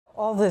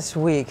All this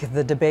week,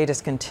 the debate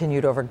has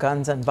continued over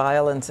guns and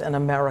violence in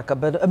America.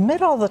 But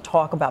amid all the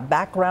talk about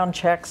background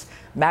checks,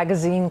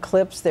 magazine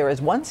clips, there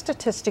is one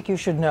statistic you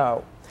should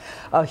know.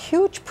 A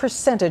huge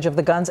percentage of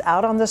the guns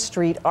out on the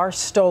street are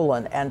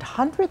stolen, and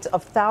hundreds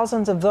of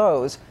thousands of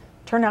those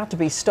turn out to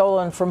be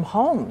stolen from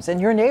homes in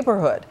your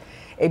neighborhood.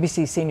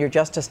 ABC Senior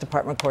Justice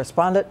Department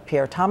correspondent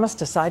Pierre Thomas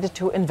decided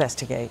to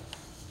investigate.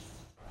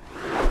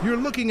 You're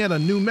looking at a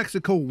New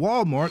Mexico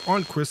Walmart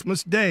on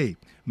Christmas Day.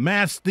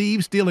 Mass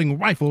thieves stealing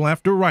rifle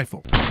after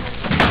rifle.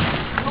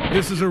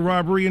 This is a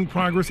robbery in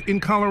progress in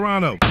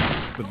Colorado.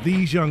 But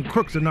these young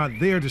crooks are not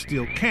there to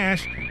steal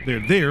cash,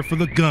 they're there for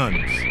the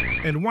guns.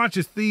 And watch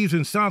as thieves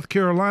in South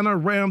Carolina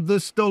ram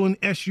this stolen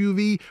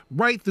SUV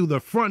right through the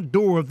front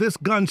door of this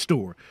gun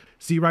store.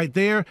 See right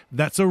there?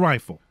 That's a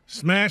rifle.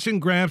 Smash and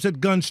grabs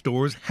at gun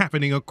stores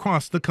happening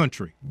across the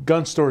country.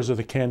 Gun stores are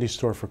the candy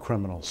store for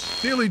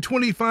criminals. Nearly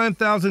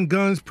 25,000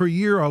 guns per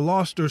year are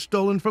lost or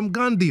stolen from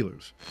gun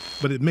dealers.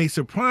 But it may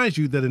surprise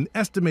you that an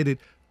estimated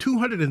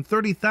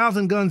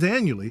 230,000 guns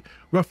annually,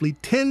 roughly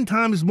 10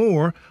 times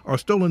more, are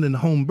stolen in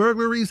home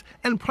burglaries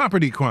and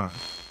property crime.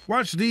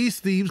 Watch these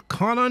thieves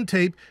caught on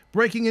tape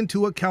breaking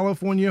into a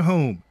California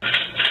home.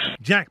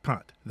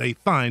 Jackpot, they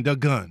find a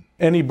gun.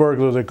 Any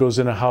burglar that goes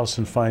in a house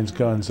and finds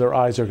guns, their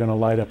eyes are going to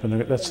light up,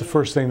 and that's the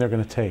first thing they're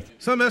going to take.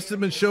 Some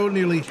estimates show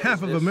nearly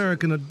half of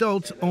American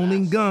adults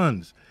owning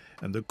guns,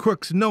 and the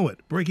crooks know it,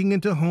 breaking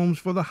into homes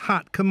for the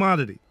hot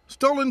commodity.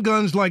 Stolen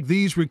guns like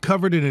these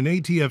recovered in an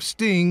ATF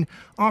sting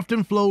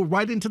often flow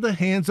right into the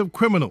hands of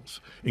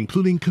criminals,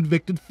 including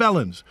convicted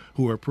felons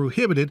who are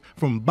prohibited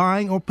from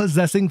buying or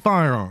possessing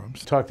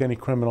firearms. Talk to any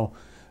criminal,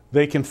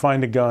 they can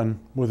find a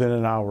gun within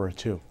an hour or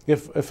two.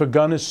 If a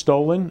gun is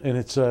stolen and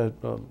it's a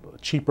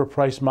cheaper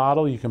price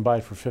model, you can buy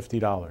it for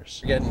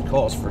 $50. Getting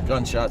calls for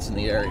gunshots in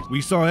the area.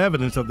 We saw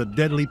evidence of the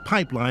deadly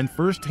pipeline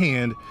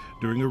firsthand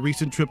during a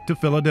recent trip to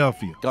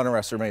Philadelphia. Gun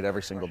arrests are made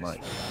every single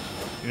night.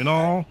 In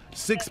all,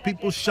 6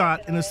 people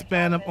shot in a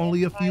span of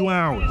only a few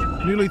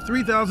hours. Nearly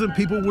 3,000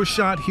 people were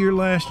shot here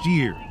last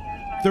year.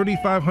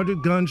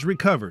 3,500 guns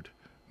recovered,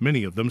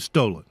 many of them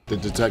stolen. The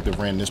detective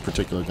ran this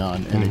particular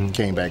gun and it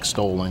came back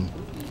stolen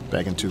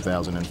back in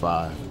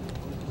 2005.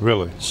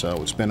 Really?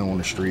 So it's been on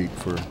the street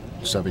for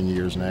 7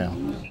 years now.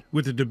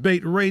 With the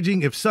debate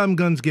raging if some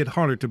guns get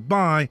harder to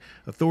buy,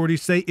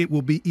 authorities say it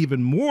will be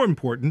even more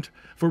important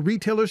for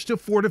retailers to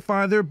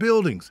fortify their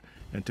buildings.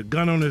 And to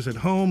gun owners at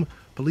home,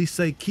 police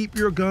say keep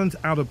your guns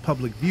out of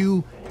public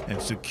view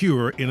and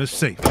secure in a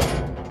safe.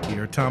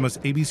 Pierre Thomas,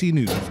 ABC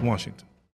News, Washington.